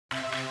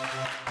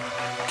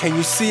Can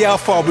you see how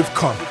far we've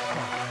come?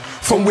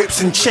 From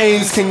whips and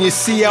chains, can you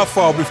see how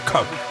far we've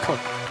come?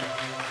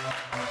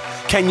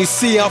 Can you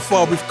see how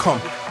far we've come?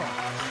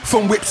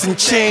 From whips and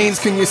chains,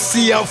 can you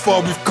see how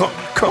far we've come?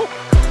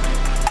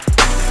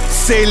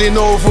 Sailing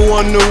over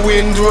on the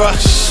wind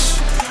rush.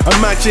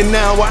 Imagine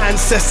now our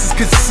ancestors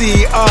could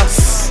see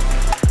us.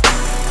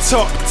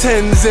 Top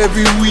 10s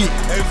every week.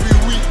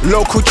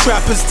 Local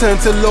trappers turn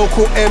to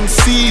local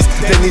MCs.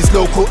 Then these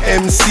local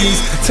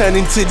MCs turn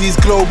into these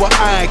global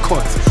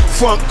icons.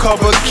 Front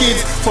cover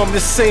kids from the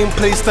same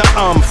place that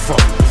I'm from.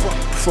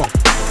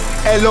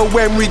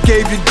 LOM, we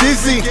gave you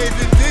dizzy.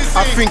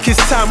 I think it's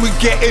time we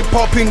get it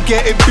poppin',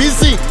 get it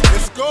busy.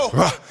 Let's go.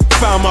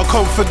 Found my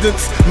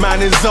confidence,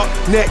 man is up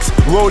next.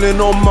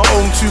 Rolling on my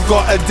own too,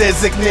 gotta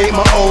designate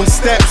my own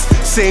steps.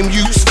 Same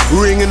use,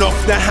 ringing off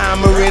the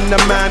hammer in the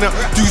manner.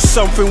 Do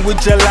something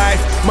with your life.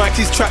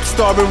 Mikey's trap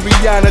star and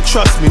Rihanna,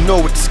 trust me,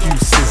 no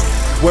excuses.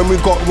 When we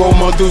got role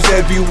models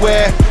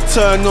everywhere.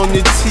 Turn on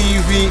your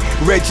TV,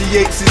 Reggie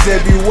Yates is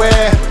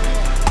everywhere.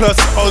 Plus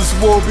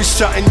Oswald be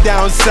shutting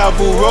down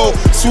Savile Row.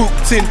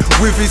 Swooped in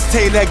with his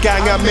Taylor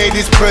gang and made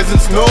his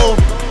presence known.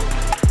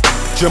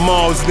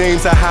 Jamal's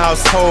name's a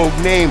household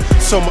name,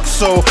 so much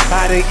so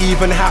I didn't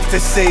even have to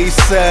say his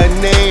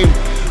surname.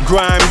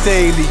 Grime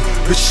daily,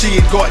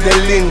 Rashid got the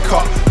link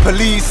up.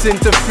 Police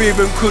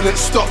interfering couldn't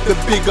stop the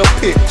bigger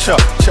picture.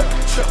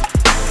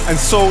 And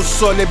so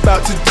solid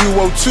about to do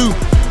O2.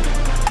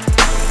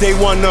 They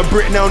won a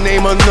Brit, now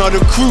name another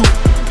crew.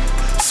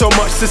 So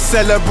much to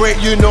celebrate,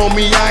 you know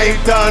me, I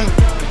ain't done.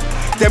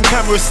 Them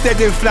cameras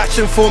steady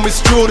flashing for Miss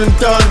Jordan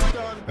done.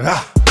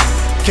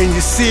 Can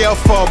you see how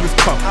far we've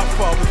come?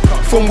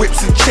 From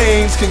whips and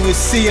chains, can you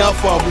see how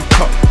far we've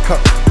come?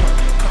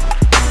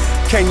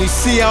 Can you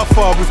see how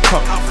far we've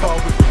come?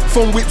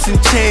 From whips and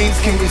chains,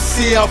 can you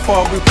see how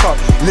far we've come?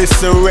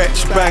 Listen,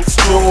 Wretch, Banks,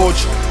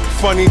 George,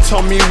 Funny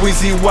Tommy,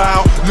 Wizzy,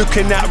 wow.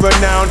 Looking at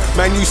renown,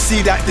 man, you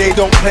see that they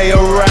don't play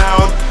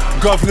around.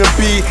 Governor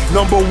B,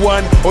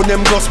 #1 on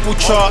them gospel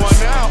charts.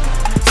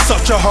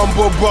 Such a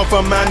humble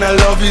brother, man, I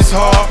love his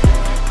heart.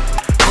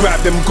 Grab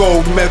them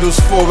gold medals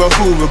for a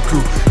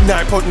hooragoo.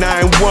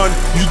 9.91,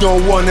 you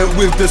don't want it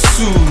with the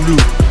Sulu.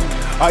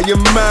 Are you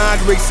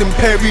mad? Racing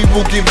Perry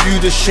will give you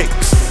the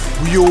shakes.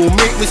 We all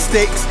make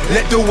mistakes,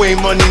 let the way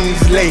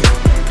money's late.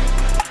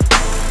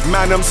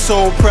 Man, I'm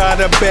so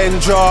proud of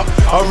Benja.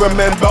 I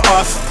remember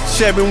us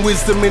sharing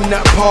wisdom in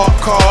that park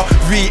car.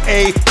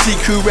 VA,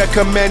 TQ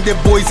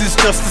recommended, boys, it's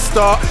just a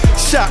start.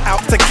 Shout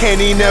out to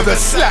Kenny, never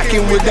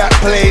slacking with that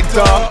play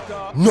dart.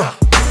 Nah,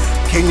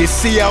 can you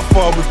see how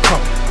far we've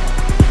come?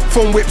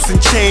 From whips and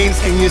chains,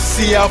 can you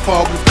see how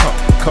far we've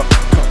come?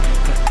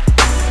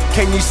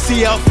 Can you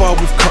see how far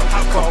we've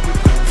come?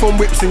 From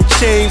whips and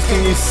chains,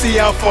 can you see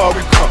how far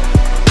we've come?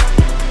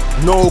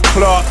 No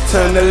Clark,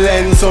 turn the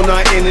lens on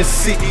our inner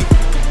city.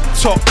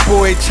 Top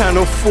Boy,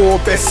 Channel 4,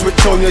 best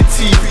switch on your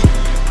TV.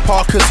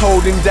 Parker's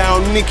holding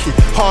down Nicky.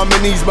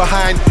 Harmonies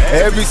behind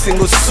every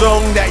single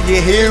song that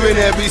you hear in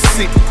every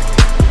city.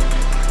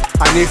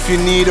 And if you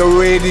need a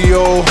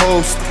radio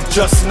host,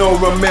 just know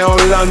Ramel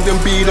London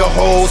be the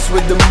host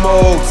with the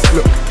most.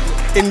 Look,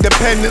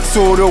 independence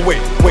all the way.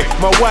 Wait,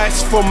 my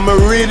wife's from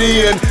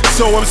Meridian,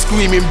 so I'm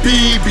screaming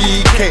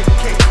BBK.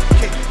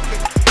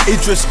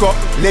 Idris got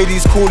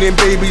ladies calling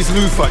babies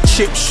Luther.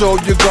 Chip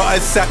showed you gotta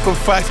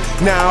sacrifice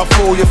now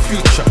for your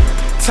future.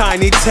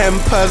 Tiny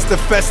Tempers, the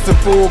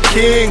festival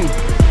king.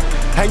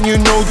 And you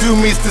know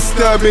Doomy's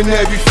disturbing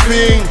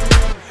everything.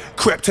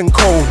 Crept and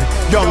cold,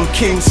 young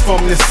kings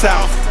from the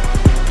south.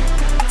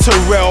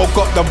 Terrell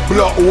got the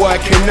block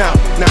working out.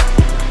 Now,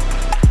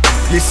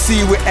 you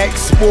see we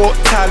export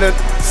talent,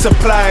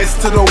 supplies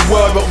to the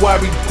world, but why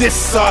we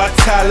diss our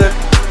talent?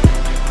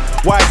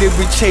 Why did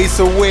we chase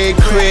away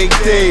Craig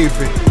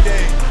David?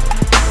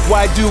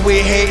 Why do we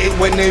hate it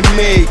when they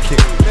make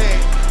it?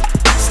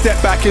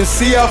 Step back and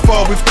see how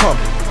far we've come.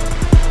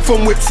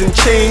 From whips and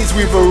chains,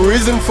 we've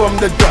arisen from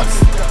the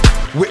dust.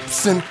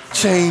 Whips and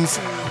chains,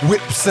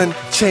 whips and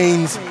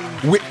chains,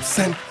 whips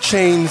and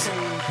chains,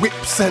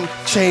 whips and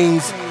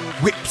chains,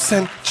 whips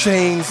and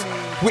chains,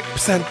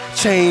 whips and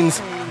chains,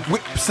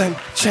 whips and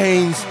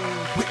chains,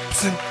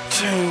 whips and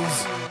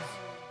chains.